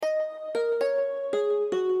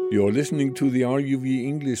You're listening to the RUV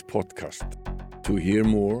English podcast. To hear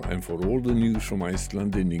more and for all the news from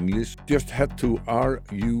Iceland in English, just head to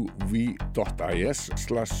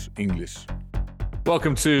ruv.is/English.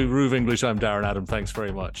 Welcome to RUV English. I'm Darren Adam. Thanks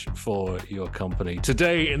very much for your company.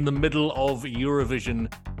 Today, in the middle of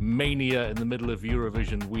Eurovision mania, in the middle of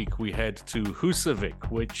Eurovision week, we head to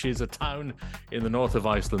HUSAVÍK, which is a town in the north of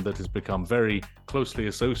Iceland that has become very closely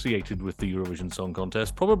associated with the Eurovision Song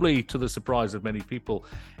Contest, probably to the surprise of many people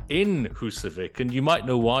in HUSAVÍK. And you might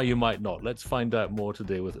know why, you might not. Let's find out more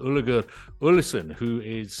today with Ulrikur Ullison, who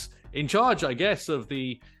is in charge, I guess, of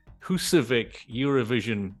the HUSAVÍK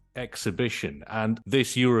Eurovision exhibition. And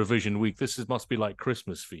this Eurovision week, must be like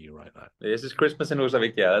Christmas for you right now. This is Christmas in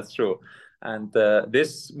HUSAVÍK, yeah, that's true. And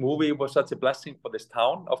this movie was such a blessing for this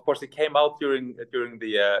town. Of course, it came out during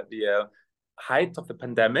the height of the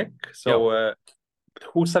pandemic. So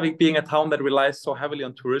HUSAVÍK being a town that relies so heavily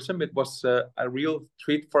on tourism, it was a real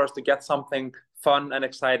treat for us to get something fun and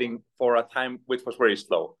exciting for a time which was very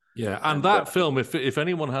slow. Yeah, and that film, if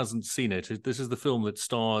anyone hasn't seen it, this is the film that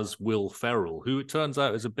stars Will Ferrell, who it turns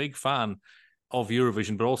out is a big fan of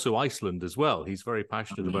Eurovision, but also Iceland as well. He's very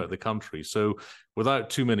passionate about the country. So without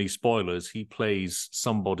too many spoilers, he plays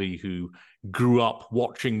somebody who grew up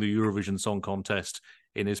watching the Eurovision Song Contest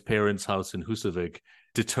in his parents' house in HUSAVÍK,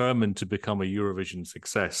 determined to become a Eurovision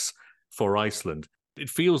success for Iceland. It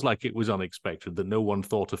feels like it was unexpected that no one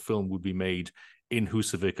thought a film would be made in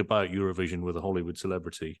HUSAVÍK about Eurovision with a Hollywood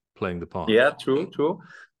celebrity playing the part. Yeah, true.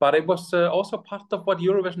 But it was also part of what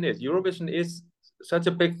Eurovision is. Eurovision is such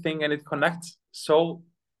a big thing, and it connects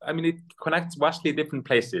vastly different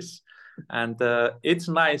places. And it's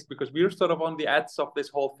nice because we're sort of on the edge of this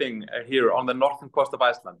whole thing here on the northern coast of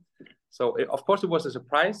Iceland. So, of course, it was a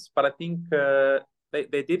surprise, but I think they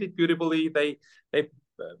did it beautifully.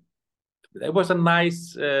 It was a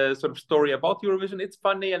nice sort of story about Eurovision. It's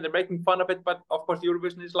funny and they're making fun of it, but of course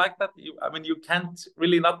Eurovision is like that. You can't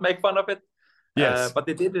really not make fun of it. Yes. But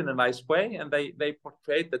they did it in a nice way, and they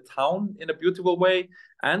portrayed the town in a beautiful way,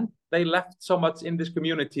 and they left so much in this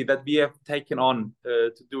community that we have taken on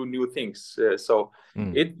to do new things. It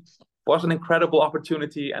was an incredible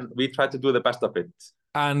opportunity, and we tried to do the best of it.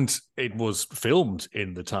 And it was filmed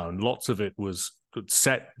in the town. Lots of it was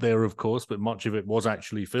set there, of course, but much of it was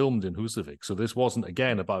actually filmed in HUSAVÍK. So this wasn't,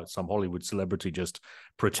 again, about some Hollywood celebrity just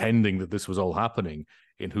pretending that this was all happening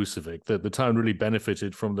in HUSAVÍK. The town really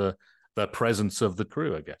benefited from the presence of the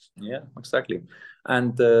crew, I guess. Yeah, exactly.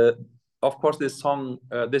 And of course, this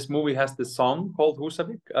movie has this song called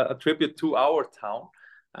HUSAVÍK, a tribute to our town.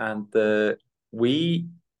 And we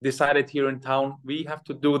decided here in town, we have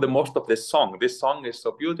to do the most of this song. This song is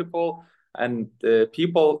so beautiful, and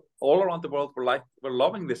people all around the world were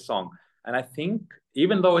loving this song. And I think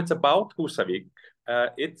even though it's about HUSAVÍK,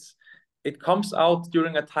 it comes out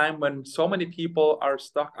during a time when so many people are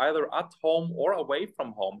stuck either at home or away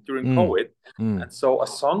from home during COVID. And so a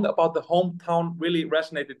song about the hometown really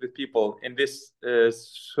resonated with people in this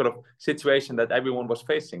sort of situation that everyone was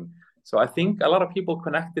facing. So I think a lot of people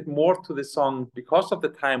connected more to this song because of the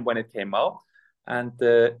time when it came out. And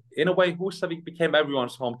in a way, HUSAVÍK became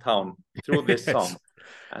everyone's hometown through this song.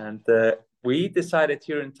 And we decided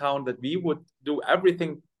here in town that we would do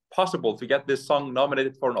everything possible to get this song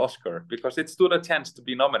nominated for an Oscar, because it stood a chance to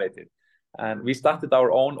be nominated. And we started our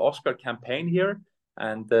own Oscar campaign here.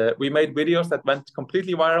 And we made videos that went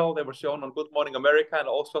completely viral. They were shown on Good Morning America and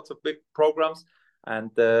all sorts of big programs. And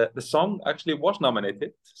the song actually was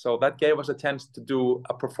nominated. So that gave us a chance to do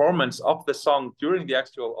a performance of the song during the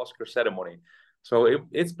actual Oscar ceremony. So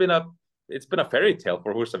it's been a fairy tale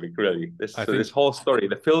for HUSAVÍK, really. This whole story,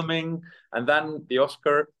 the filming, and then the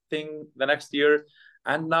Oscar thing the next year,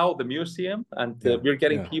 and now the museum. And we're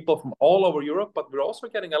getting people from all over Europe, but we're also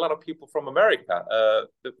getting a lot of people from America.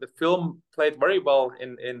 The film played very well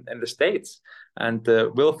in the States, and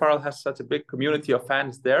Will Ferrell has such a big community of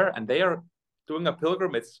fans there, and they are doing a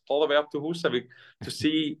pilgrimage all the way up to HUSAVÍK to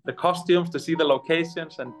see the costumes, to see the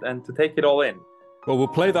locations, and to take it all in. Well, we'll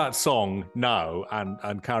play that song now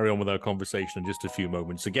and carry on with our conversation in just a few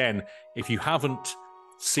moments. Again, if you haven't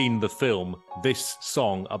seen the film, this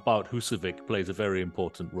song about HUSAVÍK plays a very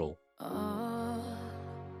important role. All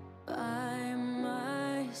by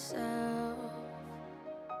myself,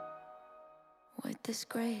 with this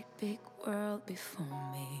great big world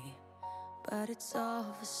before me, but it's all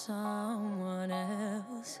for someone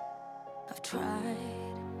else. I've tried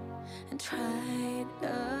and tried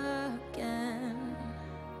again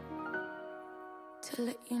to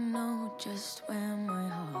let you know just where my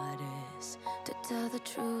heart is, to tell the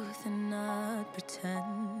truth and not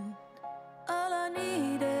pretend. All I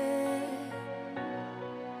needed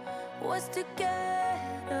was to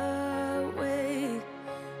get awake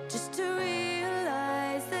just to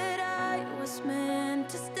realize that I was meant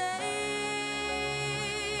to stay.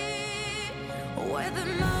 Where the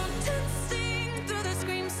mountains sing through the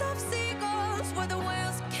screams of seagulls, where the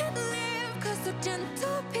whales can't live 'cause they're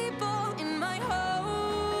gentle people in my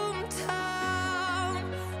hometown,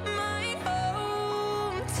 my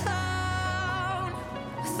hometown.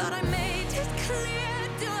 Thought I made it clear,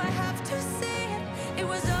 do I have to say it? It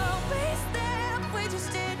was always there, we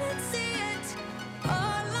just didn't see it.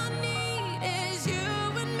 All I need is you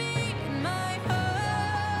and me in my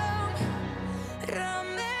home.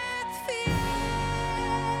 Rammet fjär,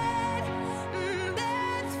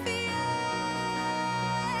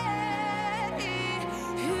 i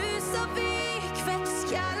HUSAVÍK väcks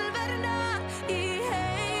skalvarna i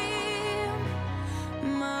hem.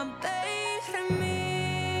 My baby min.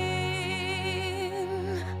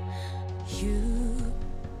 You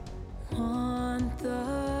want the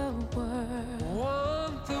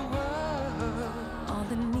world, all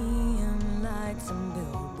the neon lights and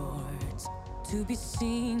billboards, to be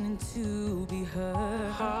seen and to be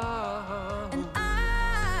heard. And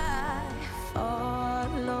I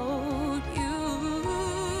followed you,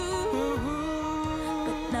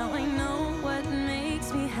 but now I know what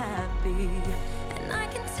makes me happy, and I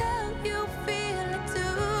can tell you feel it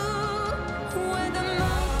too. Where the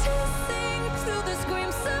mountains sing through the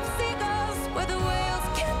screams of seagulls, where the whales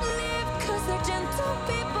can't live 'cause they're gentle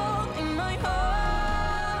people in my hometown,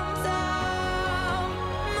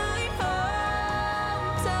 my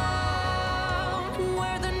hometown.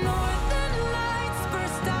 Where the northern lights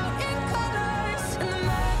burst out in colors, and the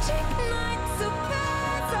magic night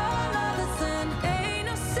surpass all others, and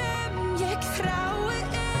einu sem ég þrái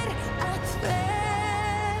að ver.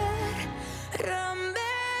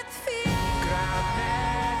 Rammet fjär,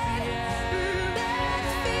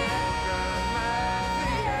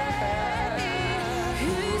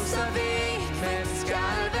 HUSAVÍK väcks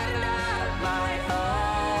skalvarna, my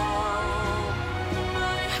home,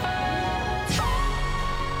 my hometown.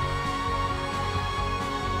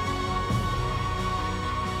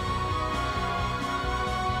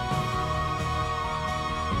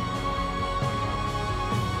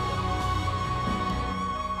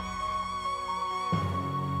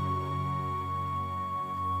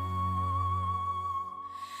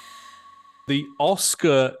 The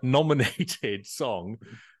Oscar-nominated song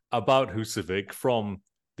about HUSAVÍK from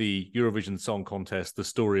the Eurovision Song Contest, The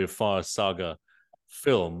Story of Fire Saga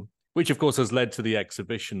film, which of course has led to the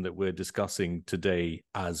exhibition that we're discussing today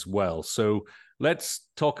as well. So let's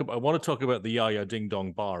talk about, I want to talk about the Yaya Ding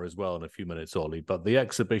Dong Bar as well in a few minutes, Ollie, but the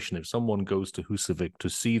exhibition, if someone goes to HUSAVÍK to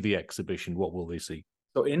see the exhibition, what will they see?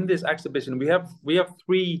 So in this exhibition, we have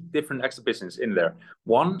 3 different exhibitions in there.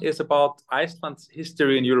 One is about Iceland's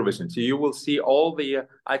history in Eurovision. So you will see all the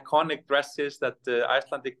iconic dresses that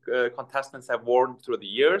Icelandic contestants have worn through the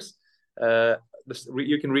years.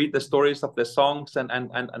 You can read the stories of the songs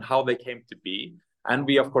and how they came to be. And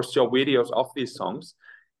we, of course, show videos of these songs.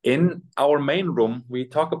 In our main room, we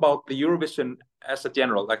talk about the Eurovision as a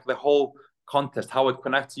general, like the whole contest, how it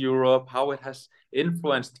connects Europe, how it has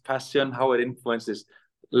influenced fashion, how it influences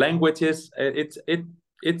languages.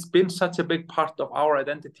 It's been such a big part of our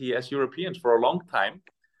identity as Europeans for a long time.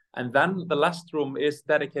 And then the last room is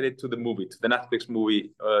dedicated to the movie, to the Netflix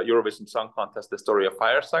movie, Eurovision Song Contest, The Story of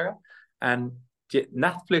Fire Saga. And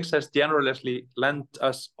Netflix has generously lent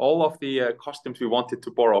us all of the costumes we wanted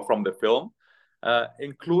to borrow from the film,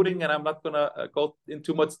 including, and I'm not going to go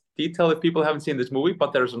into much detail if people haven't seen this movie,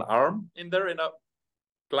 but there's an arm in there in a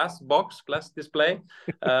glass display.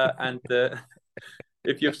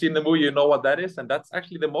 If you've seen the movie, you know what that is, and that's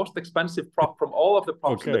actually the most expensive prop from all of the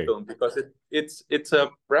props in the film, because it's a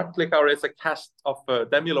replica, or it's a cast of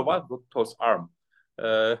Demi Lovato's arm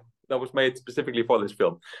that was made specifically for this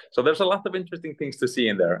film. So there's a lot of interesting things to see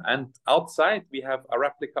in there. And outside, we have a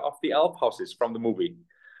replica of the elf houses from the movie.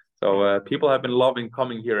 So people have been loving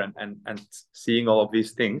coming here and seeing all of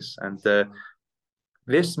these things. And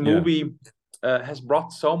this movie has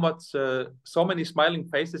brought so many smiling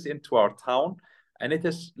faces into our town. And it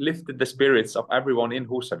has lifted the spirits of everyone in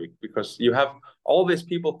HUSAVÍK, because you have all these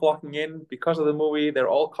people flocking in because of the movie. They're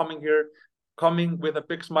all coming here, coming with a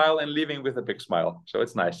big smile and leaving with a big smile. So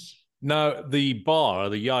it's nice. Now, the bar,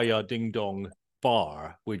 the Yaya Ding Dong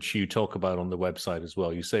Bar, which you talk about on the website as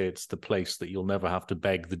well, you say it's the place that you'll never have to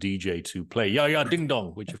beg the DJ to play Yaya Ding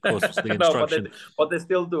Dong, which of course is the instruction. But they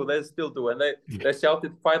still do. They still do. And they shout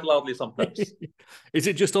it quite loudly sometimes. Is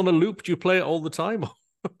it just on a loop? Do you play it all the time?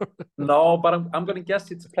 No, but I'm going to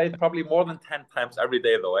guess it's played probably more than 10 times every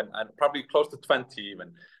day, though, and probably close to 20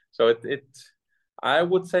 even. So I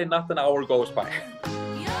would say not an hour goes by.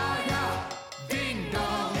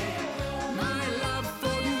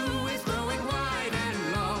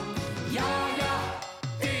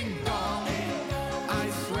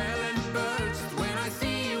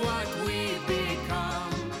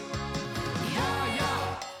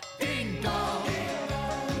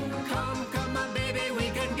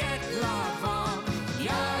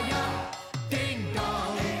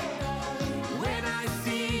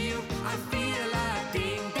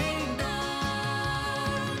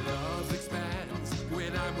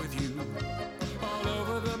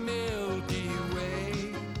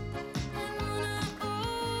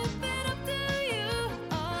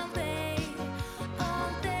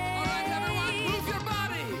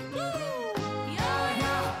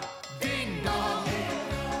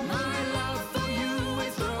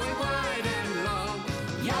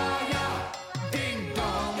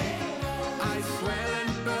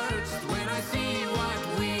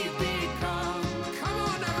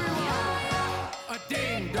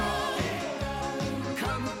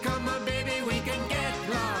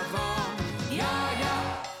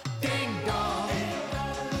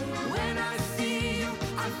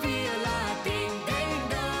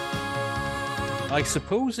 I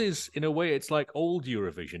suppose in a way, it's like old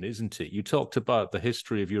Eurovision, isn't it? You talked about the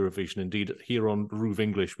history of Eurovision. Indeed, here on RÚV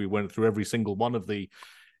English, we went through every single one of the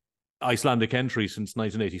Icelandic entries since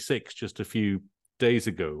 1986, just a few days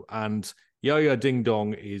ago. And Ya Ya Ding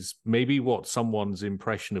Dong is maybe what someone's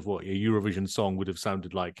impression of what a Eurovision song would have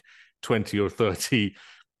sounded like 20 or 30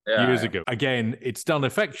 years ago. Again, it's done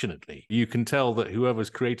affectionately. You can tell that whoever's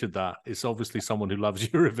created that is obviously someone who loves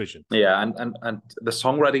Eurovision. Yeah, and the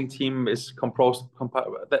songwriting team is composed.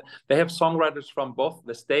 They have songwriters from both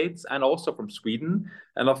the States and also from Sweden.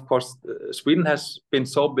 And of course, Sweden has been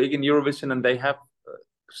so big in Eurovision, and they have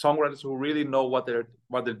songwriters who really know what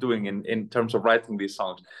they're doing in terms of writing these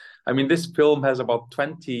songs. I mean, this film has about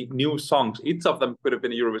 20 new songs. Each of them could have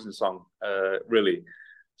been a Eurovision song, really.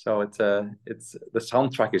 So it's the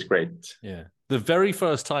soundtrack is great. Yeah. The very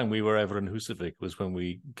first time we were ever in HUSAVÍK was when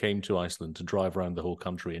we came to Iceland to drive around the whole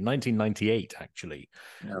country in 1998, actually,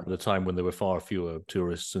 at a time when there were far fewer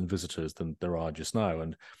tourists and visitors than there are just now.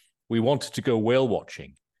 And we wanted to go whale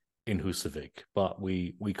watching in HUSAVÍK, but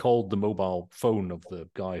we called the mobile phone of the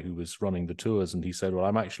guy who was running the tours, and he said, well,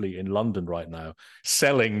 I'm actually in London right now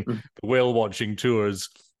selling the whale watching tours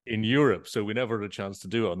in Europe, so we never had a chance to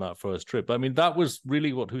do it on that first trip. I mean, that was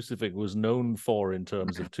really what HUSAVÍK was known for in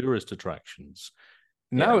terms of tourist attractions.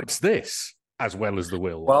 Now it's this, as well as the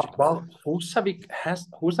whale watching. Well, HUSAVÍK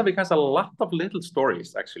has a lot of little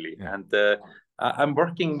stories, actually. Yeah. And I'm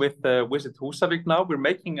working with Visit HUSAVÍK now. We're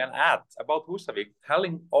making an ad about HUSAVÍK,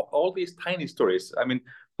 telling all these tiny stories. I mean,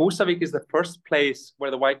 HUSAVÍK is the first place where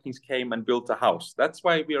the Vikings came and built a house. That's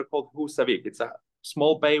why we are called HUSAVÍK. It's a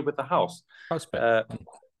small bay with a house. House bay.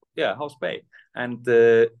 House bay. And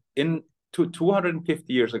in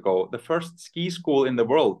 250 years ago, the first ski school in the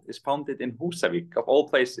world is founded in HUSAVÍK, of all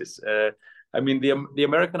places. I mean, the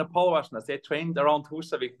American Apollo astronauts, they trained around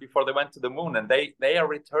HUSAVÍK before they went to the moon, and they are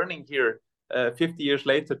returning here 50 years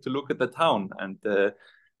later to look at the town. And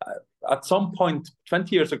at some point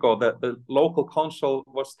 20 years ago, the local council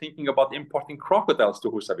was thinking about importing crocodiles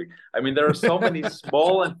to HUSAVÍK. I mean, there are so many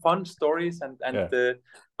small and fun stories, and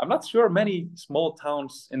I'm not sure many small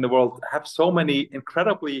towns in the world have so many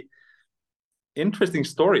incredibly interesting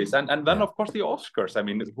stories. And then, of course, the Oscars. I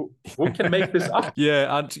mean, who can make this up?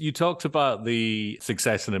 Yeah, and you talked about the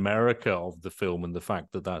success in America of the film and the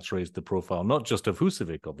fact that that's raised the profile, not just of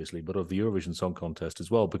HUSAVÍK, obviously, but of the Eurovision Song Contest as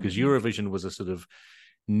well, because Eurovision was a sort of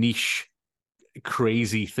niche,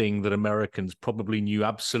 crazy thing that Americans probably knew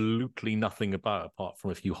absolutely nothing about, apart from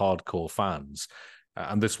a few hardcore fans.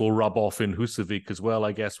 And this will rub off in HUSAVÍK as well,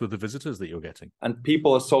 I guess, with the visitors that you're getting. And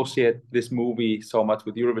people associate this movie so much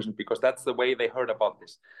with Eurovision because that's the way they heard about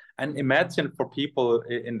this. And imagine for people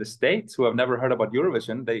in the States who have never heard about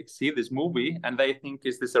Eurovision, they see this movie and they think,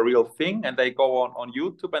 is this a real thing? And they go on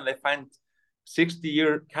YouTube and they find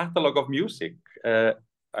 60-year catalog of music. I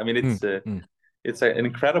mean, it's an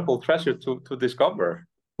incredible treasure to discover.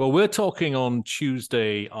 Well, we're talking on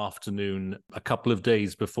Tuesday afternoon, a couple of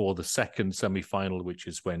days before the second semi-final, which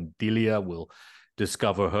is when Dilia will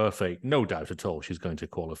discover her fate. No doubt at all she's going to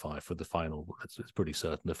qualify for the final. It's pretty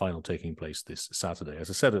certain. The final taking place this Saturday. As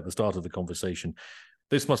I said at the start of the conversation,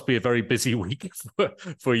 this must be a very busy week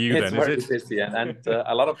for you then, is it? It's very busy, and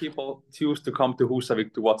a lot of people choose to come to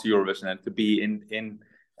HUSAVÍK to watch Eurovision and to be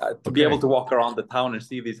be able to walk around the town and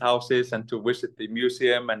see these houses and to visit the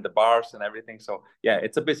museum and the bars and everything. So, yeah,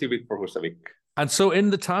 it's a busy week for HUSAVÍK. And so in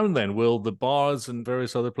the town then, will the bars and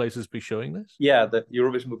various other places be showing this? Yeah, the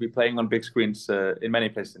Eurovision will be playing on big screens in many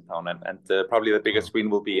places in town. And probably the biggest screen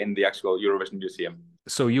will be in the actual Eurovision Museum.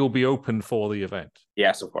 So you'll be open for the event?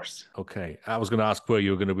 Yes, of course. Okay. I was going to ask where you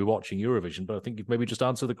were going to be watching Eurovision, but I think you've maybe just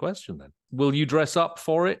answered the question then. Will you dress up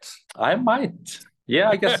for it? I might. Yeah,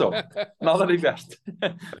 I guess so. Not that best.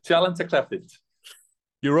 Challenge accepted.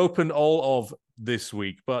 You're open all of this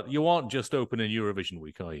week, but you aren't just open in Eurovision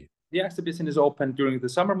week, are you? The exhibition is open during the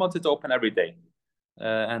summer months. It's open every day,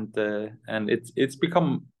 and it's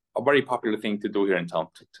become a very popular thing to do here in town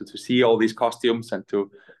to see all these costumes and to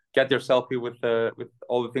get your selfie with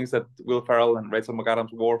all the things that Will Ferrell and Rachel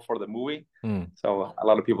McAdams wore for the movie. So a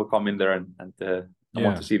lot of people come in there and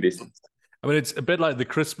want to see these things. I mean, it's a bit like the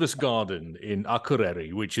Christmas garden in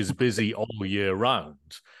Akureyri, which is busy all year round.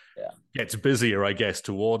 Yeah, gets busier, I guess,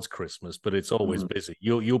 towards Christmas, but it's always busy.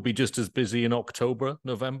 You'll be just as busy in October,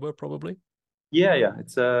 November, probably. Yeah.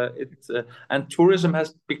 It's and tourism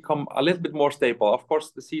has become a little bit more stable. Of course,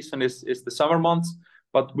 the season is the summer months,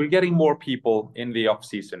 but we're getting more people in the off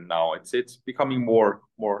season now. It's becoming more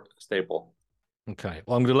stable. Okay.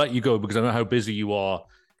 Well, I'm going to let you go because I know how busy you are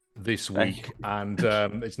this week, and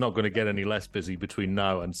it's not going to get any less busy between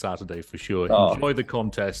now and Saturday for sure. Oh. Enjoy the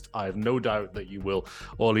contest. I have no doubt that you will.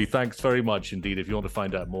 Ollie, thanks very much indeed. If you want to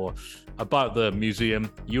find out more about the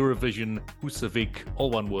museum, Eurovision HUSAVÍK,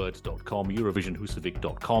 all one word.com,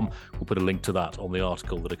 eurovisionhusavik.com. We'll put a link to that on the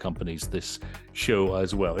article that accompanies this show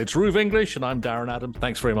as well. It's Ruv English, and I'm Darren Adam.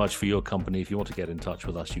 Thanks very much for your company. If you want to get in touch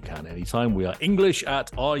with us, you can anytime. We are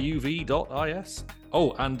english@ruv.is.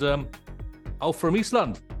 Oh, and from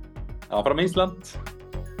Iceland. From Iceland.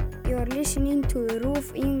 You're listening to the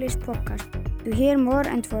Roof English podcast. To hear more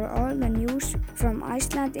and for all the news from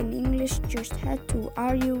Iceland in English, just head to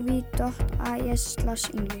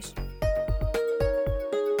ruv.is/English.